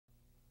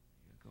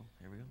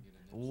Here we go.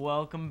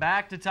 Welcome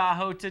back to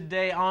Tahoe.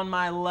 Today on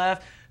my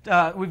left,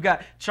 we've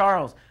got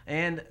Charles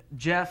and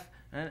Jeff.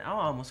 And I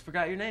almost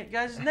forgot your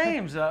guys'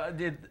 names.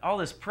 Did all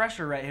this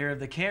pressure right here of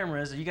the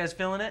cameras. Are you guys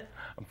feeling it?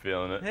 I'm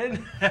feeling it.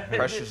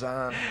 Pressure's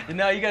on.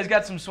 No, you guys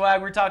got some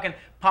swag. We're talking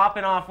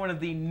Poppin off, one of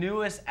the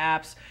newest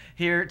apps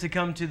here to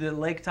come to the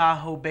Lake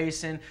Tahoe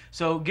Basin.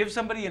 So give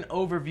somebody an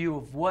overview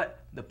of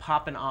what the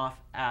Poppin off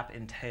app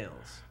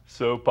entails.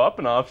 So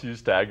Poppin off's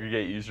used to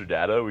aggregate user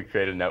data. We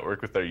create a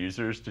network with our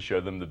users to show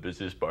them the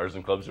busiest bars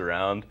and clubs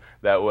around.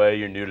 That way,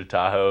 you're new to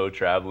Tahoe,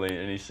 traveling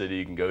any city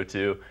you can go to,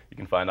 you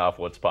can find off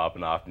what's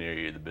popping off near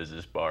you, the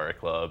busiest bar or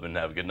club, and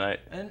have a good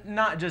night. And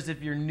not just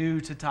if you're new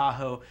to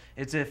Tahoe,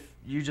 it's if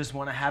you just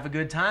want to have a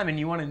good time and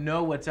you want to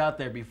know what's out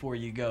there before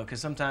you go.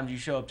 Because sometimes you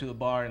show up to a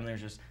bar and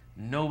there's just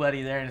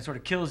nobody there, and it sort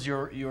of kills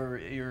your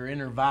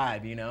inner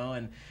vibe, you know.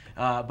 And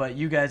but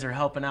you guys are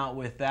helping out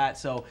with that.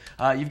 So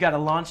you've got a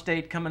launch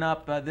date coming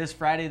up this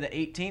Friday, the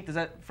 18th. Is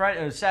that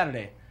Friday or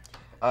Saturday?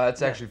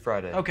 It's actually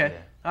Friday. Okay.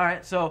 Yeah. All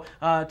right. So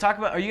talk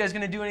about. Are you guys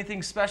going to do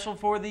anything special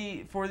for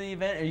the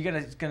event? Are you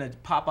gonna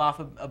pop off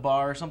a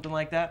bar or something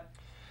like that?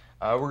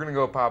 We're gonna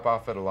go pop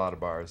off at a lot of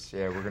bars.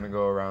 Yeah, we're gonna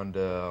go around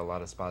a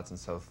lot of spots in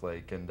South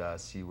Lake and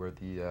see where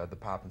the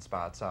poppin'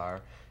 spots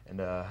are and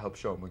help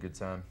show them a good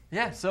time.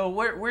 Yeah. So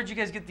where'd you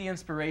guys get the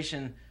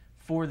inspiration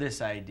for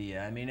this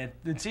idea? I mean,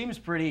 it seems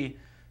pretty.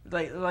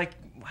 Like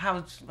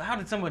how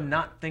did someone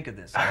not think of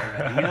this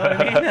already? You know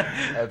what I mean?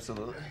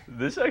 Absolutely.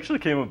 This actually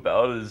came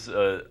about as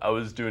I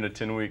was doing a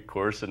 10-week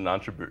course at an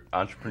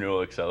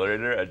entrepreneurial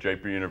accelerator at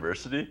Draper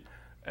University.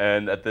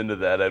 And at the end of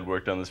that, I'd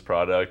worked on this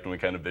product and we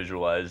kind of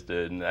visualized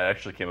it. And that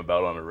actually came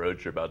about on a road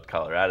trip out to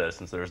Colorado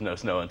since there was no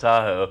snow in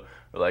Tahoe.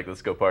 We're like,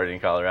 let's go party in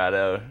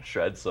Colorado,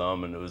 shred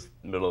some. And it was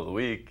the middle of the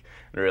week.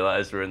 And I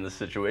realized we're in this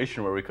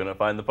situation where we couldn't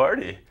find the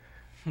party.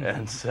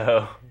 And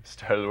so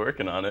started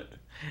working on it.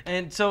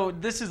 And so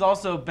this is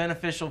also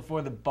beneficial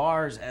for the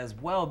bars as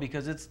well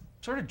because it's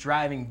sort of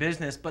driving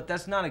business, but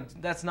that's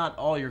not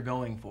all you're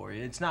going for.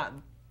 It's not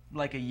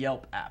like a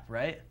Yelp app,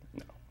 right?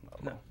 No,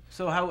 not at all.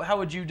 So how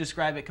would you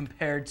describe it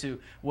compared to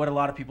what a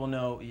lot of people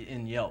know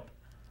in Yelp?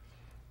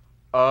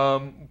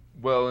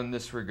 Well, in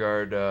this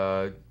regard,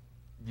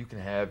 you can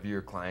have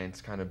your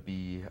clients kind of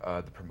be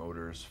the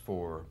promoters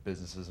for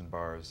businesses and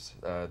bars.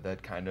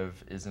 That kind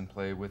of is in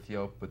play with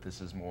Yelp, but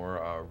this is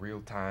more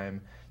real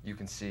time. You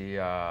can see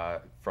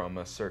from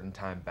a certain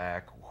time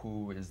back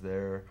who is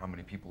there, how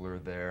many people are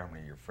there, how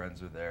many of your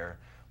friends are there,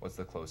 what's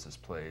the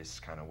closest place,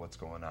 kind of what's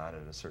going on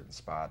at a certain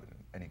spot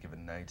at any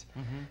given night.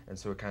 Mm-hmm. And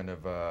so it kind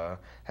of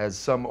has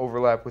some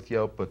overlap with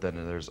Yelp, but then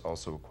there's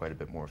also quite a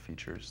bit more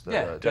features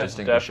that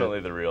distinguish definitely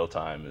it. The real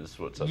time is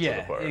what sets it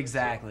apart. Yeah,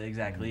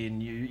 exactly.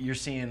 And you're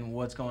seeing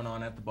what's going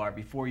on at the bar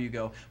before you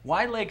go.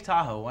 Why Lake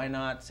Tahoe? Why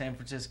not San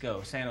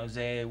Francisco, San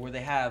Jose, where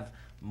they have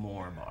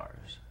more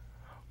bars?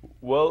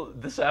 Well,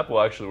 this app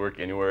will actually work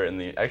anywhere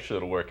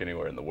it'll work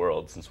anywhere in the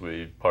world since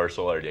we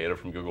parcel our data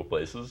from Google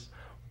Places.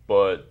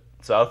 But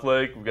South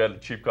Lake, we've got a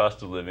cheap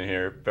cost of living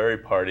here. Very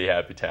party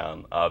happy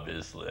town,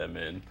 obviously. I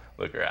mean,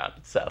 look around.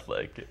 It's South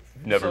Lake. If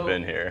you've never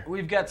been here.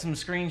 We've got some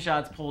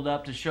screenshots pulled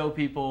up to show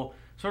people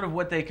sort of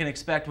what they can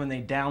expect when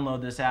they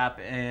download this app.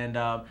 And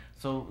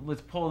so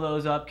let's pull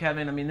those up,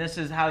 Kevin. I mean, this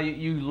is how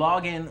you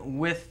log in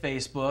with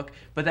Facebook,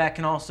 but that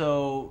can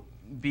also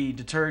be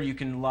deterred. You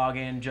can log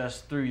in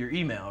just through your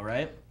email,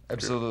 right?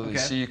 Absolutely. Okay.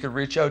 So you can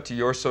reach out to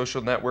your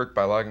social network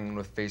by logging in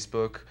with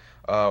Facebook,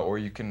 or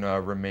you can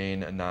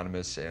remain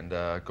anonymous and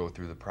go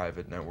through the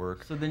private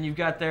network. So then you've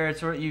got there,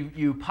 it's sort of,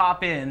 you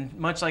pop in,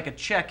 much like a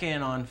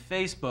check-in on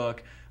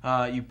Facebook.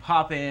 You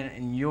pop in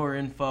and your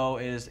info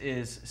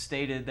is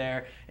stated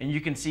there, and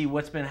you can see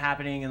what's been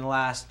happening in the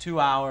last 2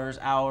 hours,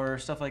 hour,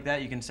 stuff like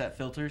that. You can set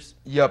filters.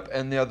 Yep,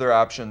 and the other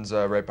options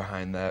right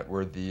behind that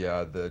were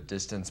the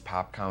distance,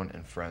 pop count,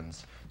 and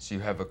friends. So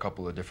you have a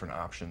couple of different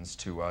options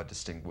to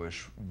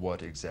distinguish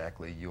what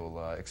exactly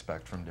you'll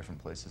expect from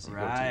different places you go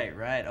to.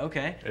 Right,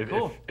 okay,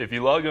 cool. If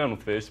you log on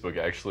with Facebook,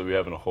 actually, we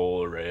have a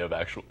whole array of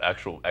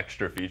actual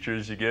extra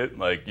features you get.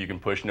 Like you can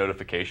push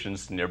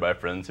notifications to nearby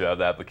friends who have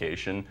the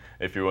application.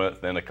 If you're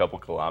within a couple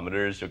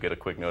kilometers, you'll get a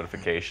quick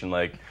notification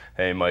like,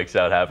 hey, Mike's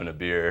out having a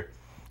beer.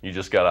 You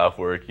just got off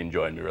work, you can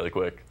join me really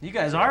quick. You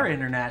guys are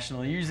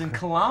international. You're using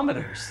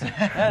kilometers.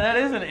 That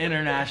is an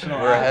international.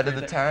 We're ahead of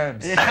the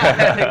times.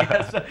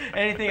 Yeah,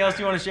 anything else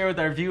you want to share with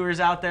our viewers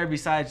out there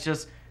besides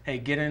just, hey,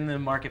 get in the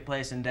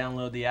marketplace and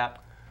download the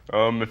app?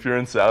 If you're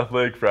in South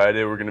Lake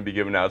Friday, we're going to be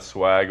giving out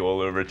swag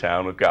all over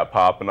town. We've got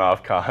popping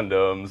off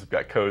condoms, we've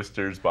got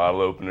coasters,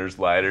 bottle openers,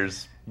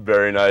 lighters,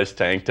 very nice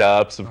tank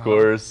tops, of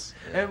course.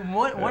 And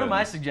one of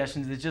my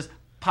suggestions that just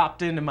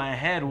popped into my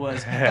head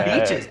was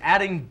beaches,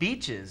 adding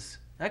beaches.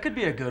 That could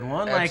be a good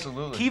one.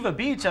 Absolutely. Like Kiva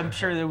Beach, I'm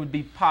sure they would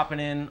be popping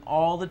in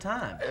all the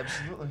time.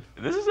 Absolutely.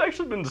 This has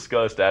actually been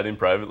discussed, adding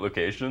private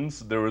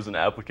locations. There was an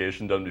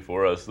application done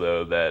before us,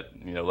 though, that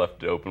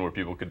left it open where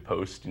people could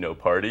post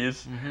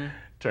parties. Mm-hmm.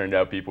 turned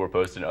out people were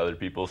posting other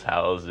people's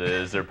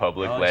houses or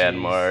public Oh,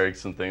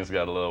 landmarks, and things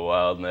got a little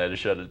wild, and they had to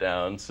shut it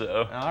down.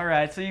 So. All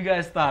right, so you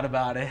guys thought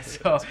about it.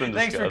 So It's been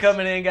thanks for discussed.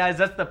 coming in, guys.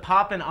 That's the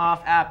Poppin'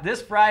 Off app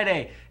this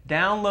Friday.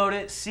 Download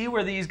it, see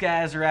where these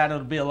guys are at.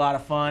 It'll be a lot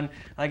of fun.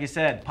 Like I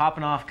said,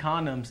 popping off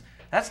condoms.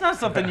 That's not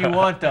something you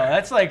want, though.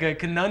 That's like a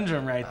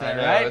conundrum right there, I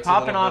know, right? it's a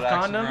Popping little off bit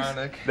condoms.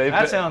 oxymoronic.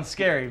 That sounds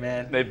scary,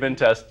 man. They've been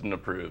tested and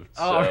approved.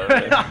 Oh,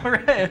 So. all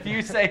right, if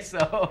you say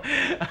so.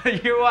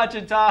 You're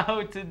watching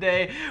Tahoe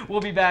today. We'll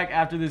be back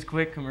after this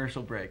quick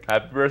commercial break.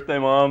 Happy birthday,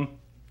 Mom.